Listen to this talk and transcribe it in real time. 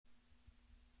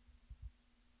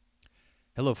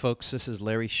Hello, folks. This is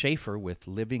Larry Schaefer with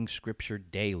Living Scripture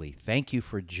Daily. Thank you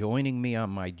for joining me on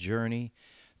my journey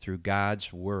through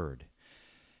God's Word.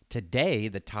 Today,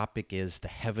 the topic is the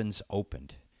heavens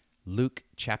opened. Luke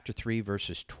chapter 3,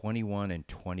 verses 21 and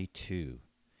 22.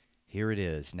 Here it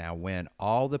is. Now, when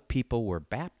all the people were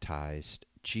baptized,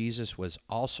 Jesus was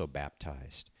also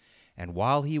baptized. And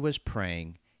while he was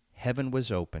praying, heaven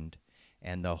was opened,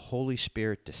 and the Holy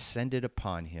Spirit descended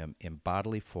upon him in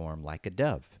bodily form like a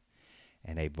dove.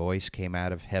 And a voice came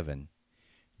out of heaven,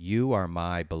 "You are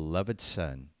my beloved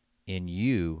Son. In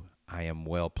you I am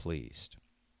well pleased."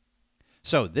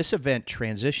 So this event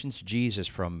transitions Jesus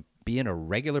from being a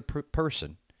regular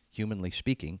person, humanly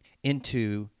speaking,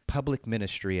 into public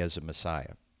ministry as a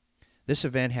Messiah. This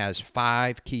event has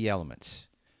 5 key elements.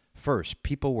 First,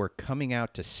 people were coming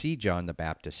out to see John the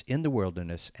Baptist in the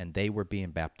wilderness, and they were being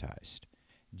baptized.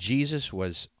 Jesus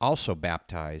was also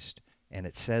baptized, and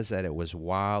it says that it was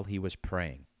while he was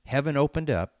praying. Heaven opened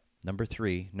up, number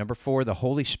 3. Number 4, the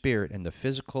Holy Spirit in the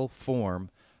physical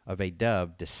form of a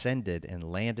dove descended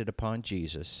and landed upon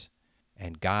Jesus,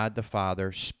 and God the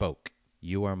Father spoke,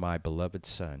 "You are my beloved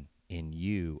Son. In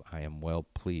you I am well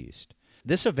pleased."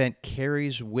 This event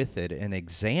carries with it an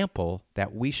example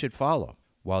that we should follow.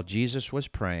 While Jesus was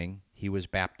praying, he was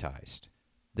baptized.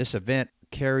 This event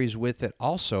carries with it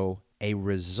also a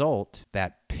result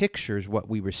that pictures what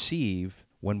we receive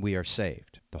when we are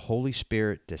saved. The Holy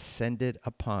Spirit descended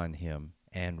upon him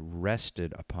and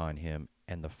rested upon him,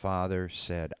 and the Father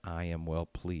said, "I am well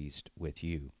pleased with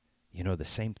you." You know, the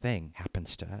same thing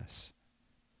happens to us.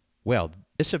 Well,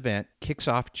 this event kicks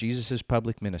off Jesus'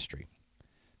 public ministry.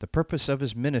 The purpose of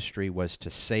his ministry was to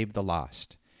save the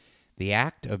lost. The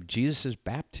act of Jesus'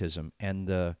 baptism and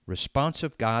the response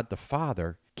of God the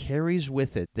Father carries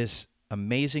with it this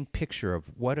amazing picture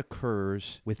of what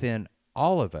occurs within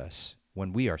all of us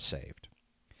when we are saved.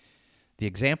 The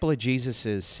example of Jesus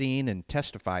is seen and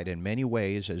testified in many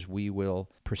ways as we will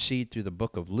proceed through the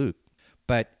book of Luke.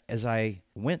 But as I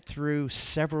went through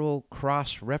several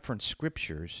cross-reference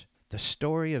scriptures, the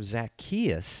story of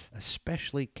Zacchaeus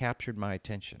especially captured my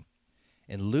attention.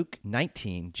 In Luke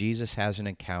 19, Jesus has an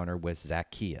encounter with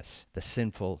Zacchaeus, the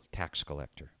sinful tax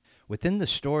collector. Within the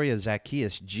story of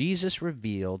Zacchaeus, Jesus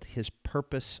revealed his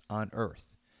purpose on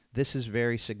earth. This is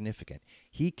very significant.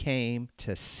 He came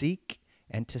to seek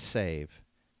and to save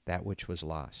that which was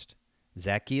lost.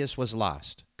 Zacchaeus was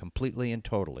lost, completely and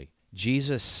totally.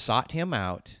 Jesus sought him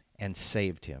out and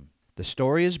saved him. The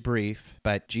story is brief,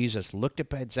 but Jesus looked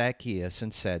up at Zacchaeus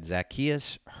and said,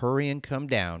 "Zacchaeus, hurry and come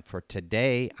down, for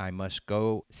today I must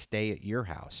go stay at your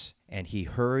house." And he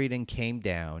hurried and came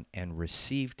down and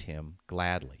received him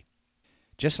gladly.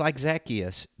 Just like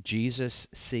Zacchaeus, Jesus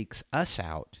seeks us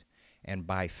out, and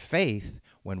by faith,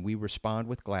 when we respond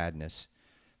with gladness,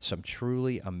 some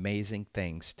truly amazing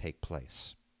things take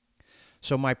place.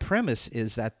 So my premise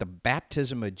is that the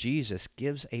baptism of Jesus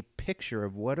gives a picture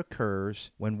of what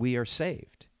occurs when we are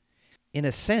saved. In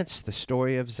a sense, the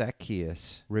story of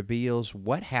Zacchaeus reveals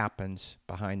what happens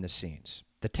behind the scenes.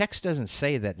 The text doesn't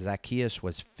say that Zacchaeus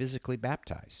was physically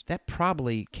baptized. That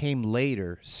probably came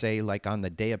later, say like on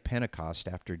the day of Pentecost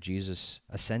after Jesus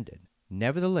ascended.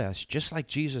 Nevertheless, just like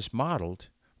Jesus modeled,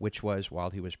 which was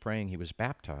while he was praying he was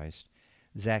baptized,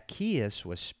 Zacchaeus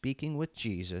was speaking with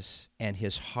Jesus, and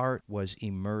his heart was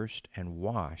immersed and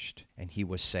washed, and he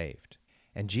was saved.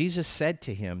 And Jesus said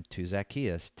to him, to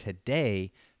Zacchaeus,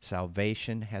 "Today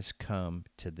salvation has come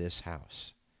to this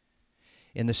house."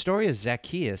 In the story of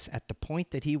Zacchaeus, at the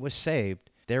point that he was saved,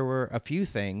 there were a few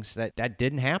things that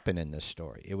didn't happen in this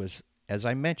story. It was, as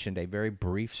I mentioned, a very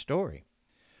brief story.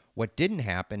 What didn't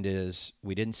happen is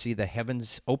we didn't see the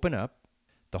heavens open up.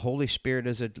 The Holy Spirit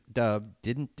as a dove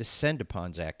didn't descend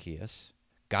upon Zacchaeus.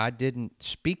 God didn't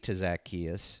speak to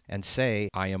Zacchaeus and say,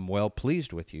 "I am well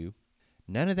pleased with you."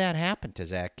 None of that happened to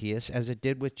Zacchaeus as it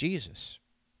did with Jesus.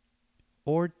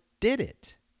 Or did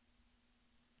it?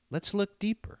 Let's look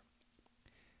deeper.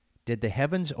 Did the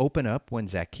heavens open up when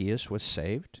Zacchaeus was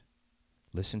saved?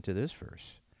 Listen to this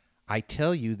verse. "I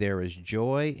tell you, there is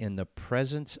joy in the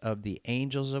presence of the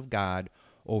angels of God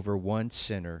over one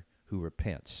sinner who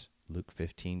repents." Luke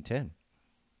 15:10.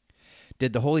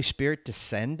 Did the Holy Spirit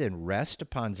descend and rest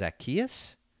upon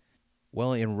Zacchaeus?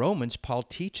 Well, in Romans, Paul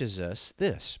teaches us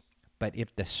this. "But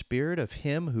if the spirit of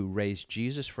him who raised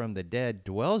Jesus from the dead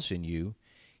dwells in you,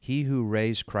 he who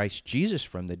raised Christ Jesus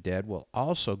from the dead will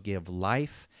also give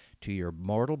life to your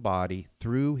mortal body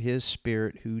through his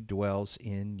Spirit who dwells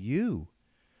in you."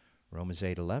 Romans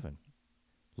 8:11.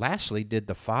 Lastly, did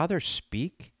the Father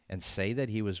speak and say that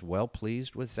he was well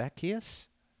pleased with Zacchaeus?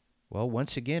 Well,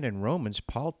 once again in Romans,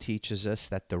 Paul teaches us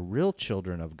that the real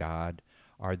children of God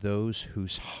are those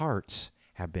whose hearts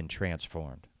have been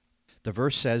transformed. The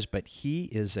verse says, but he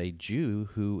is a Jew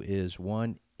who is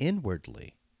one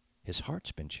inwardly. His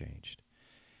heart's been changed.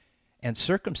 And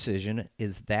circumcision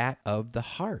is that of the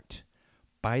heart,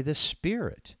 by the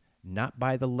Spirit, not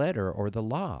by the letter or the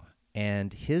law.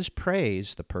 And his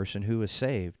praise, the person who is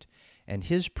saved, and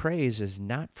his praise is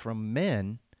not from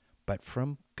men, but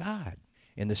from God.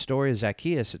 In the story of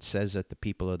Zacchaeus, it says that the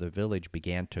people of the village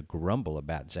began to grumble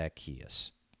about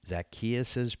Zacchaeus.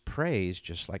 Zacchaeus' praise,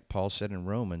 just like Paul said in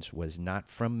Romans, was not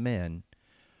from men,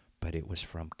 but it was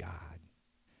from God.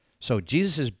 So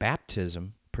Jesus'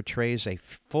 baptism portrays a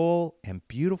full and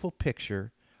beautiful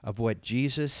picture of what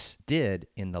Jesus did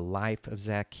in the life of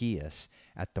Zacchaeus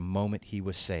at the moment he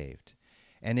was saved,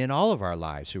 and in all of our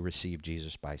lives who received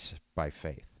Jesus by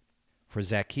faith. For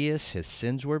Zacchaeus, his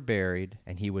sins were buried,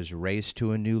 and he was raised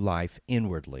to a new life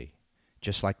inwardly,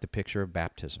 just like the picture of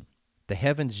baptism. The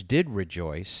heavens did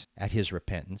rejoice at his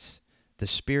repentance. The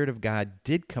Spirit of God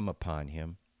did come upon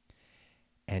him,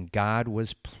 and God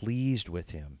was pleased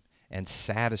with him and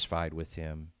satisfied with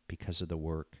him because of the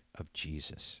work of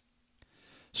Jesus.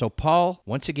 So Paul,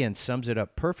 once again, sums it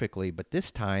up perfectly, but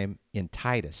this time in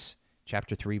Titus,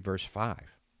 chapter 3, verse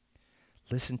 5.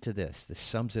 Listen to this. This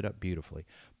sums it up beautifully.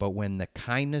 But when the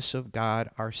kindness of God,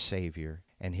 our Savior,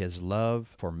 and his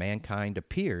love for mankind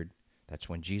appeared, that's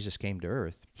when Jesus came to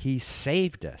earth, he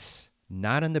saved us,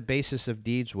 not on the basis of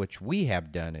deeds which we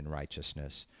have done in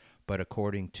righteousness, but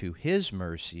according to his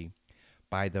mercy,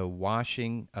 by the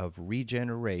washing of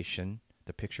regeneration,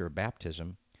 the picture of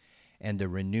baptism, and the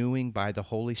renewing by the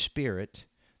Holy Spirit,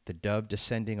 the dove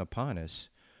descending upon us,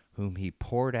 whom he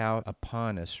poured out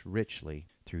upon us richly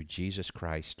through Jesus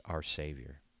Christ our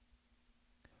Savior.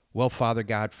 Well, Father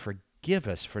God, forgive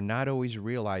us for not always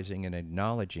realizing and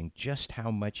acknowledging just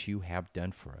how much you have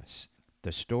done for us.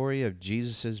 The story of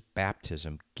Jesus'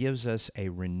 baptism gives us a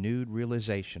renewed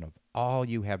realization of all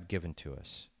you have given to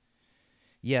us.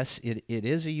 Yes, it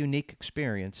is a unique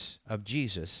experience of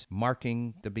Jesus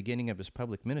marking the beginning of his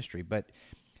public ministry, but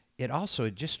it also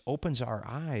just opens our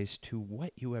eyes to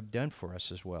what you have done for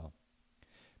us as well.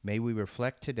 May we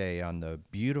reflect today on the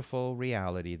beautiful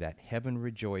reality that heaven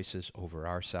rejoices over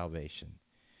our salvation.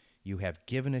 You have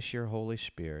given us your Holy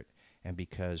Spirit, and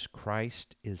because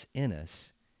Christ is in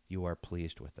us, you are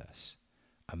pleased with us.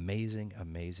 Amazing,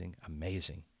 amazing,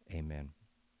 amazing. Amen.